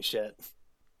is talking shit.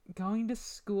 Going to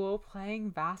school, playing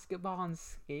basketball, and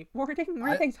skateboarding? What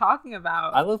are I, they talking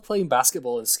about? I love playing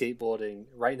basketball and skateboarding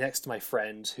right next to my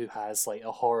friend who I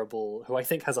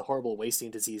think has a horrible wasting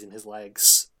disease in his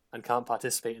legs and can't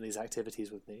participate in these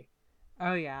activities with me.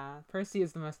 Oh, yeah. Percy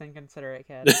is the most inconsiderate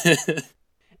kid.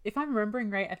 If I'm remembering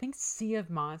right, I think Sea of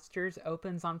Monsters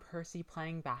opens on Percy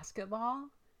playing basketball.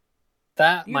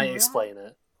 That Do you might know that? explain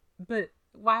it. But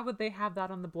why would they have that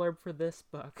on the blurb for this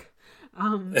book?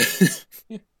 Um,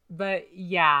 but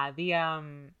yeah,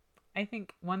 I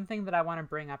think one thing that I want to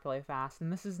bring up really fast,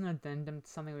 and this is an addendum to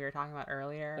something we were talking about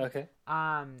earlier. Okay.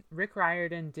 Rick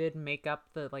Riordan did make up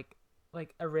the like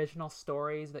original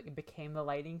stories that became the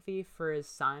Lightning Thief for his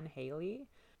son Haley,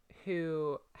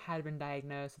 who had been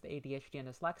diagnosed with ADHD and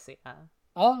dyslexia.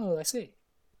 Oh, I see.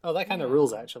 Oh, that kind of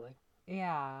rules, Yeah, actually.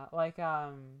 yeah, like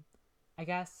I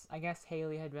guess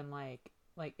Haley had been like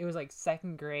it was like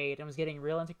second grade and was getting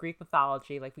real into Greek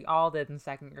mythology, like we all did in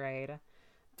second grade.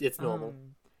 It's normal.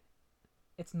 Um,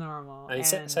 it's normal, I mean,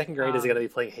 and second grade is going to be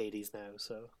playing Hades now,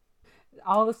 so.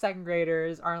 all the second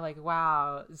graders are like,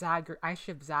 "Wow, I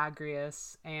ship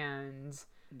Zagreus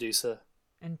Dusa.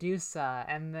 and Dusa,"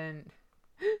 and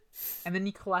then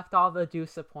you collect all the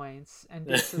Dusa points, and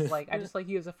Dusa's like, "I just like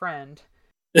you as a friend,"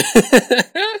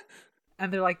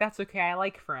 and they're like, "That's okay, I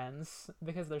like friends,"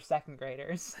 because they're second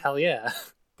graders. Hell yeah.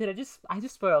 I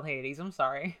just spoiled Hades. I'm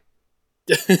sorry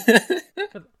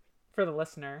for the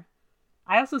listener.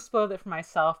 I also spoiled it for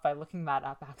myself by looking that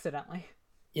up accidentally.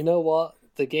 You know what?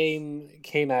 The game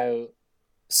came out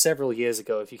several years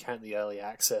ago if you count the early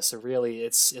access, so really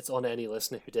it's on any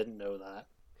listener who didn't know that.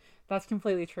 That's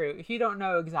completely true. If you don't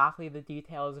know exactly the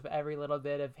details of every little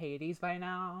bit of Hades by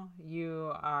now,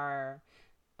 you are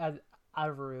a,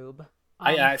 a rube.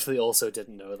 I Um, actually also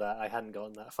didn't know that. I hadn't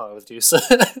gotten that far with Dusa.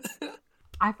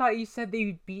 I thought you said that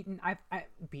you'd beaten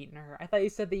her. I thought you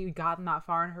said that you'd gotten that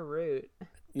far in her route.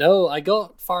 No, I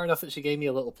got far enough that she gave me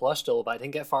a little plush doll, but I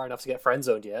didn't get far enough to get friend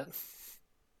zoned yet.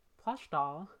 Plush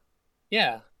doll.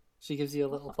 Yeah, she gives you a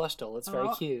little plush doll. It's very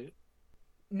Oh, cute.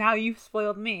 now you've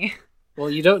spoiled me. Well,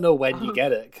 you don't know when you Um,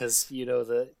 get it because you know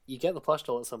that you get the plush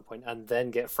doll at some point and then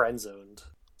get friend zoned.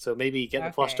 So maybe get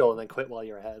the plush Okay. doll and then quit while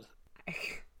you're ahead.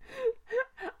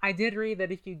 I did read that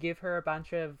if you give her a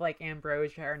bunch of like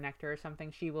ambrosia or nectar or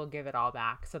something, she will give it all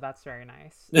back. So that's very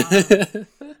nice.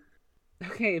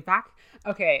 Okay, back.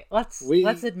 Okay, let's we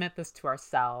admit this to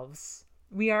ourselves.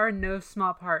 We are in no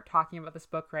small part talking about this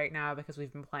book right now because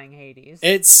we've been playing Hades.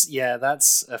 it's yeah,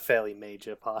 that's a fairly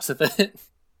major part of it.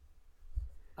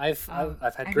 I've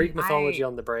had I Greek mean, mythology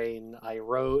on the brain. I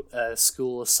wrote a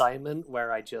school assignment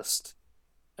where I just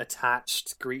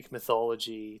attached Greek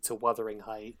mythology to Wuthering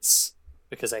Heights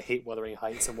because I hate Wuthering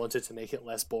Heights and wanted to make it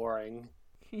less boring.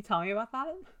 Can you tell me about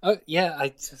that? Oh yeah,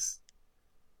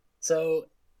 so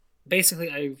basically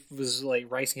I was like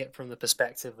writing it from the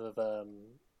perspective of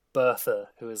Bertha,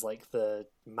 who is like the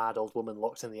mad old woman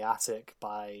locked in the attic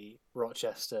by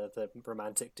Rochester, the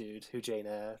romantic dude who Jane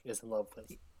Eyre is in love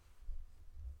with.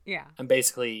 Yeah. And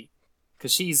basically,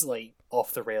 because she's like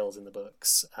off the rails in the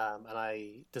books, and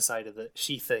I decided that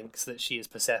she thinks that she is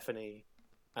Persephone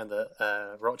and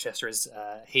that Rochester is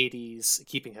Hades,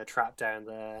 keeping her trapped down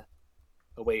there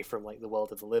away from like the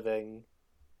world of the living.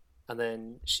 And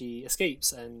then she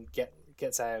escapes and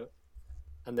gets out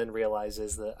and then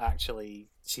realizes that actually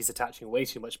she's attaching way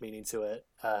too much meaning to it.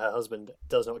 Her husband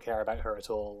does not care about her at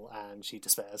all, and she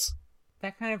despairs.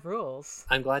 That kind of rules.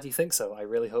 I'm glad you think so. I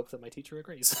really hope that my teacher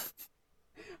agrees.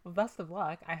 Well, best of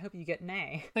luck. I hope you get an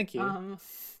A. Thank you.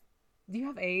 Do you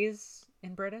have A's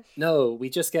in British? No, we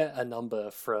just get a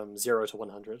number from 0 to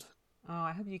 100. Oh,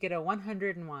 I hope you get a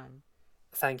 101.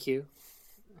 Thank you.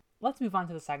 Let's move on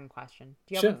to the second question.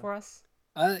 Do you have Sure. one for us?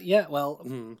 Yeah, well,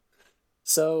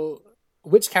 So,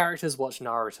 which characters watch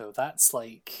Naruto? That's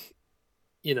like,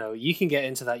 you can get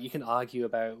into that. You can argue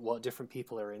about what different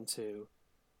people are into.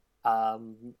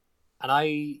 And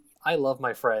I love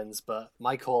my friends, but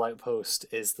my call out post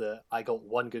is that I got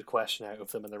one good question out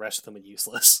of them, and the rest of them are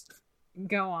useless.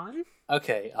 Go on.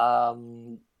 Okay.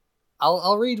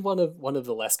 I'll read one of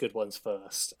the less good ones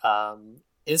first.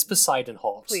 Is Poseidon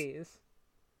hot? Please.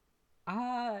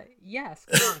 Yes,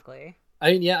 canonically.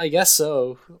 I mean, yeah, I guess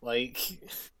so. Like,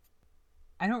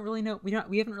 I don't really know. We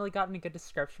haven't really gotten a good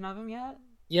description of him yet.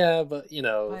 yeah, but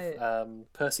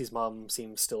But- Percy's mum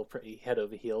seems still pretty head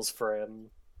over heels for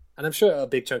him, and I'm sure a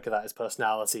big chunk of that is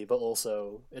personality, but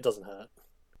also it doesn't hurt.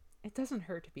 It doesn't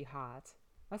hurt to be hot.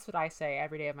 That's what I say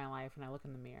every day of my life when I look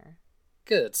in the mirror.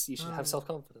 Good. You should have Um,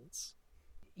 self-confidence.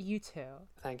 You too.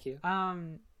 Thank you.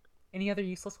 Any other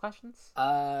useless questions?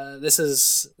 This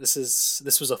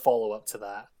was a follow-up to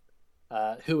that.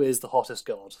 Who is the hottest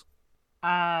god?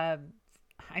 I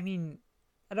mean,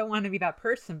 I don't want to be that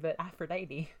person, but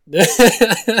Aphrodite.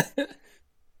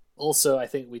 Also, I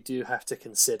think we do have to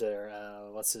consider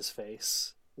what's his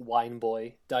face, Wine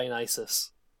Boy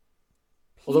Dionysus.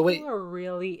 People Although wait, are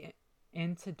really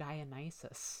into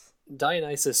Dionysus.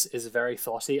 Dionysus is very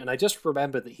thoughty, and I just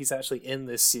remembered that he's actually in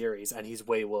this series, and he's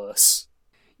way worse.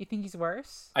 You think he's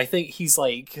worse? I think he's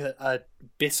like a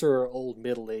bitter old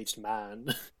middle-aged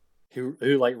man who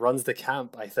like runs the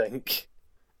camp. I think.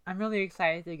 I'm really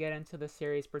excited to get into the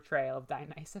series portrayal of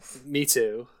Dionysus. Me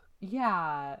too.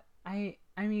 Yeah, I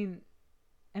mean,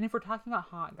 and if we're talking about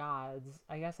hot gods,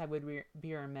 I guess I would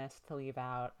be remiss to leave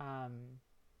out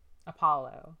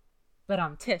Apollo.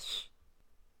 But Tish.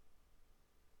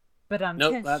 But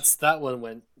Nope, Tish. that one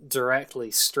went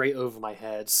directly straight over my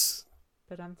head.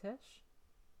 But Tish.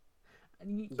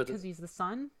 But- Because he's the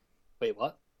sun, Wait,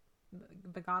 what?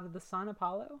 the god of the sun,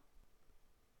 Apollo.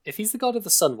 If he's the god of the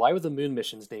sun, why were the moon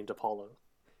missions named Apollo?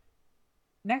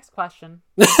 Next question.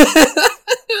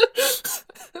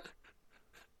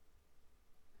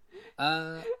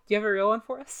 Uh, Do you have a real one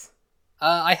for us?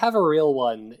 I have a real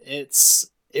one.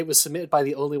 It was submitted by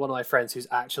the only one of my friends who's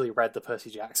actually read the Percy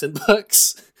Jackson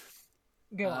books.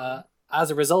 Go on. As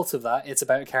a result of that, it's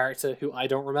about a character who I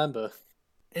don't remember.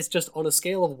 It's just on a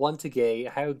scale of 1 to gay,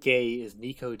 how gay is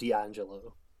Nico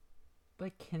D'Angelo? The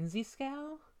Kinsey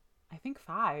scale? I think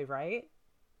 5, right?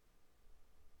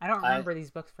 I don't remember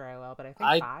these books very well, but I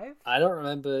think 5. I don't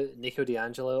remember Nico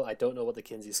D'Angelo. I don't know what the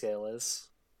Kinsey scale is.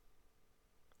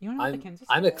 You don't know what the Kinsey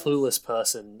scale I'm a is? clueless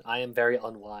person. I am very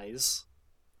unwise.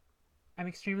 I'm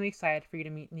extremely excited for you to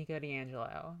meet Nico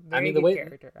D'Angelo. I Very mean, good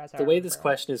character, as I the way this remember.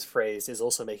 question is phrased is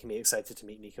also making me excited to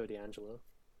meet Nico D'Angelo.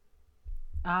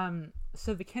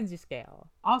 So the Kinsey scale,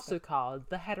 also called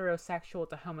the heterosexual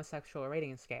to homosexual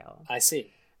rating scale, I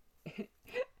see.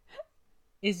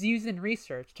 is used in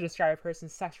research to describe a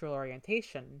person's sexual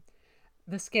orientation.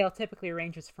 The scale typically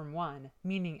ranges from 1,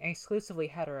 meaning exclusively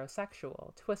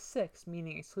heterosexual, to a 6,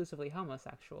 meaning exclusively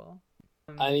homosexual.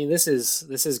 I mean, this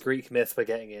is Greek myth we're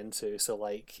getting into, so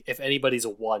like, if anybody's a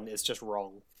 1, it's just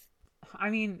wrong. I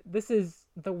mean, this is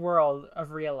the world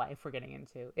of real life we're getting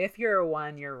into. If you're a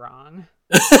 1, you're wrong.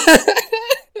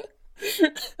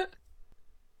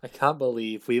 I can't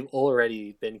believe we've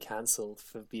already been cancelled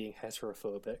for being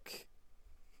heterophobic.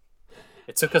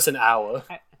 It took us an hour.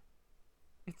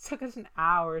 It took us an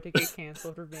hour to get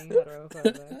canceled for being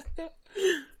heterophobic.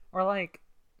 Or like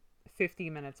 50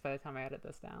 minutes by the time I edit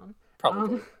this down.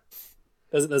 Probably.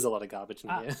 There's a lot of garbage in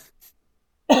here.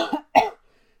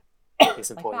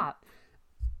 Case in Like point. that.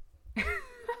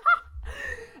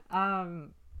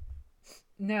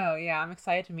 No, yeah, I'm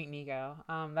excited to meet Nico.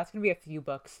 That's gonna be a few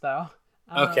books though.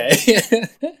 Okay.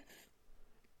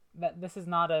 This is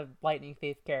not a Lightning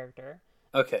Thief character.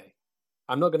 Okay.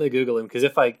 I'm not gonna Google him because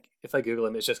if I Google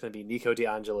him, it's just gonna be Nico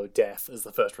D'Angelo death as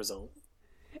the first result.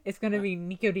 It's gonna be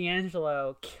Nico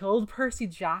D'Angelo killed Percy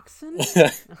Jackson.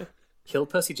 Killed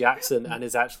Percy Jackson and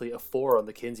is actually a 4 on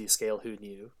the Kinsey scale. Who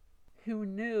knew? Who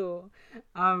knew?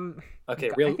 Okay,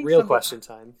 I real think real question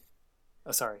time.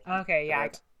 Oh, sorry. Okay, Go yeah,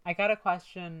 ahead. I got a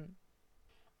question.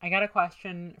 I got a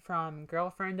question from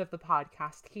girlfriend of the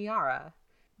podcast, Kiara.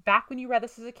 Back when you read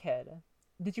this as a kid,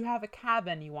 did you have a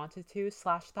cabin you wanted to /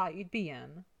 thought you'd be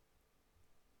in?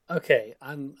 Okay,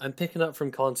 I'm picking up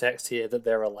from context here that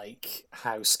there are like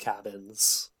house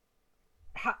cabins.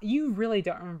 You really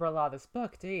don't remember a lot of this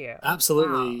book, do you? Wow.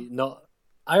 Absolutely not.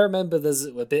 I remember there's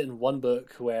a bit in one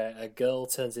book where a girl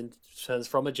turns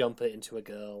from a jumper into a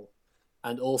girl,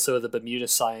 and also the Bermuda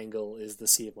Triangle is the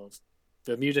Sea of Monsters.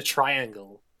 Bermuda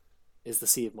Triangle is the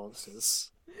Sea of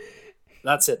Monsters.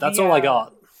 That's it. That's all I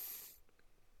got.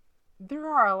 There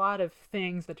are a lot of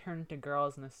things that turn into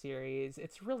girls in the series.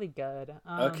 It's really good.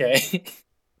 Okay.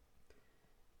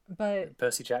 But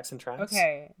Percy Jackson trans.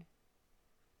 okay,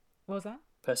 what was that?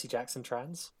 Percy Jackson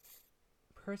trans.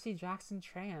 Percy Jackson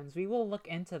trans. We will look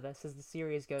into this as the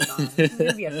series goes on. This is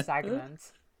gonna be a segment.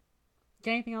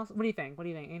 Get anything else? What do you think? What do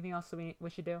you think? Anything else that we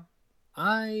should do?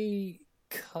 I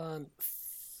can't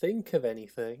think of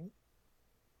anything.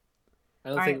 I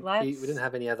don't All think right, we didn't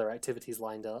have any other activities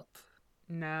lined up.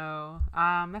 No.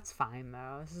 That's fine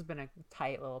though. This has been a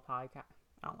tight little podcast.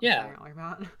 I don't Yeah. like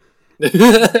that.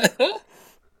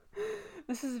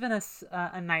 This has been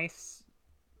a nice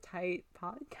tight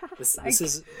podcast.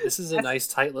 This is a nice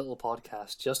tight little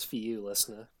podcast just for you,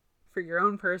 listener. For your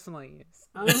own personal use.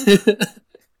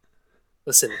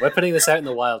 Listen, we're putting this out in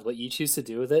the wild. What you choose to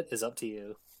do with it is up to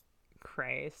you.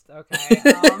 Christ. Okay.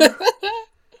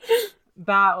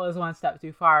 That was one step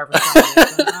too far for some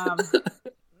reason.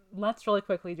 Let's really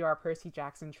quickly do our Percy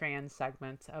Jackson trans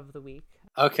segment of the week.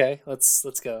 Okay, let's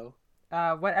go.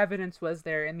 What evidence was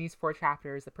there in these 4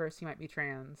 chapters that Percy might be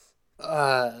trans?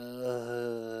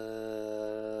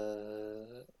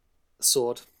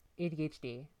 Sword.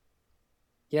 ADHD.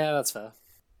 Yeah, that's fair.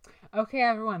 Okay,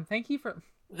 everyone. Thank you for.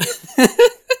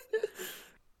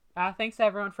 Thanks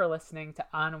everyone for listening to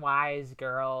Unwise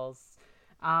Girls.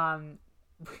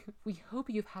 We hope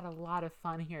you've had a lot of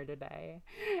fun here today,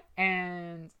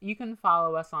 and you can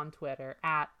follow us on Twitter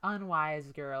at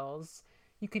UnwiseGirls.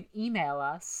 You can email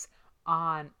us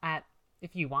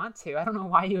if you want to. I don't know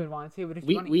why you would want to, but if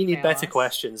you want to we email need better us,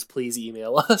 questions. Please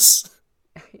email us.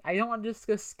 I don't want to just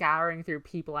go scouring through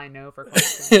people I know for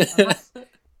questions. Unless,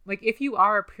 like, if you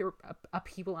are a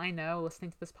people I know listening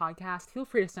to this podcast, feel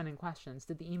free to send in questions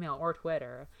to the email or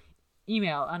Twitter.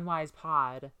 Email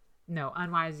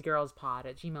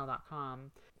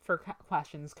unwisegirlspod@gmail.com for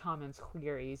questions, comments,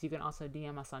 queries. You can also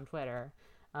DM us on Twitter.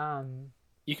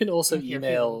 You can also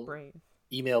email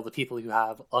the people who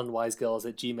have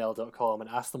unwisegirls@gmail.com and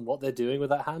ask them what they're doing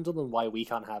with that handle and why we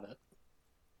can't have it.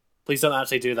 Please don't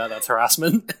actually do that. That's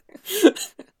harassment.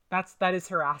 That is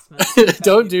harassment.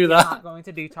 Don't do that. I'm not going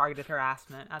to do targeted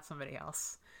harassment at somebody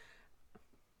else.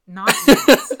 Not yet.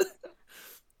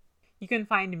 You can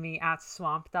find me at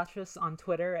Swamp Duchess on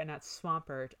Twitter and at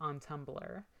Swampert on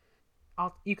Tumblr.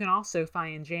 You can also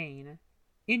find Jane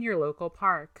in your local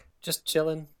park. Just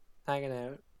chilling, hanging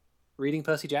out, reading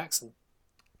Percy Jackson.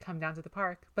 Come down to the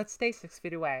park, but stay 6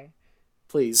 feet away.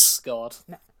 Please, God.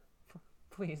 No,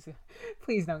 please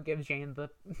don't give Jane the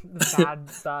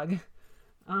bad bug.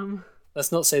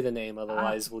 Let's not say the name,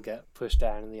 otherwise we'll get pushed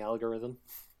down in the algorithm.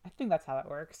 I think that's how it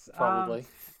works. Probably.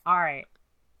 All right.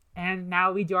 And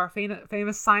now we do our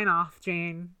famous sign-off,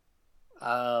 Jane.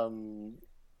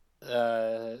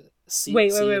 See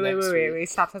wait.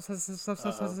 Stop.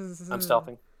 I'm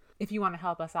stopping. If you want to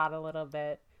help us out a little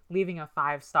bit, leaving a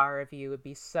 5-star review would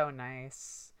be so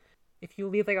nice. If you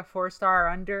leave like a 4-star or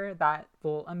under, that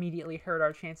will immediately hurt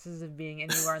our chances of being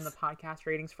anywhere in the podcast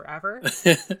ratings forever,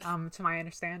 to my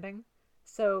understanding.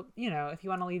 So, if you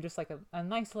want to leave just like a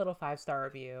nice little 5-star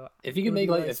review, if you could make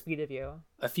like sweet of you.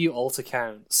 A few alt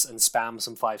accounts and spam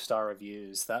some 5-star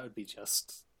reviews, that would be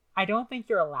just... I don't think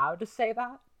you're allowed to say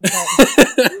that.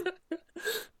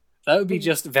 That would be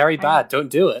just very bad. Don't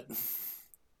do it.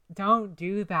 Don't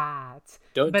do that.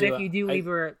 But if you do leave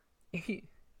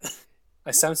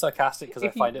I sound sarcastic because I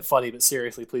find it funny, but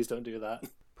seriously, please don't do that.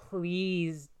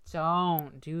 Please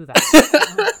don't do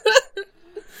that.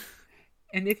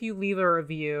 And if you leave a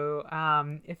review,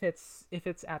 if it's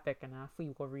epic enough,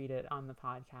 we will read it on the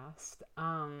podcast.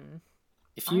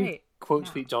 If you quote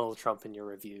tweet Donald Trump in your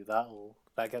review,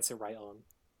 that gets it right on.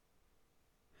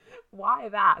 Why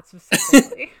that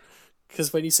specifically?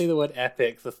 Because when you say the word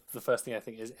epic, the first thing I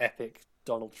think is epic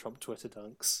Donald Trump Twitter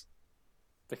dunks.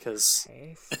 Because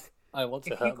I want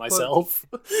to hurt myself.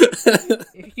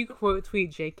 If you quote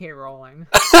tweet J.K. Rowling.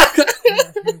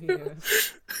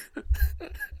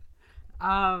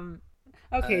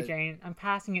 Okay, Jane, I'm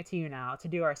passing it to you now to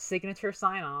do our signature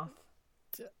sign-off.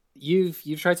 You've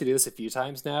tried to do this a few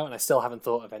times now, and I still haven't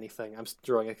thought of anything. I'm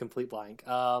drawing a complete blank.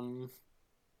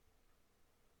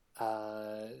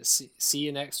 See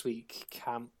you next week,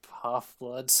 Camp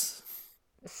Half-Blood.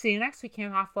 See you next week,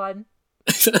 Camp Half-Blood.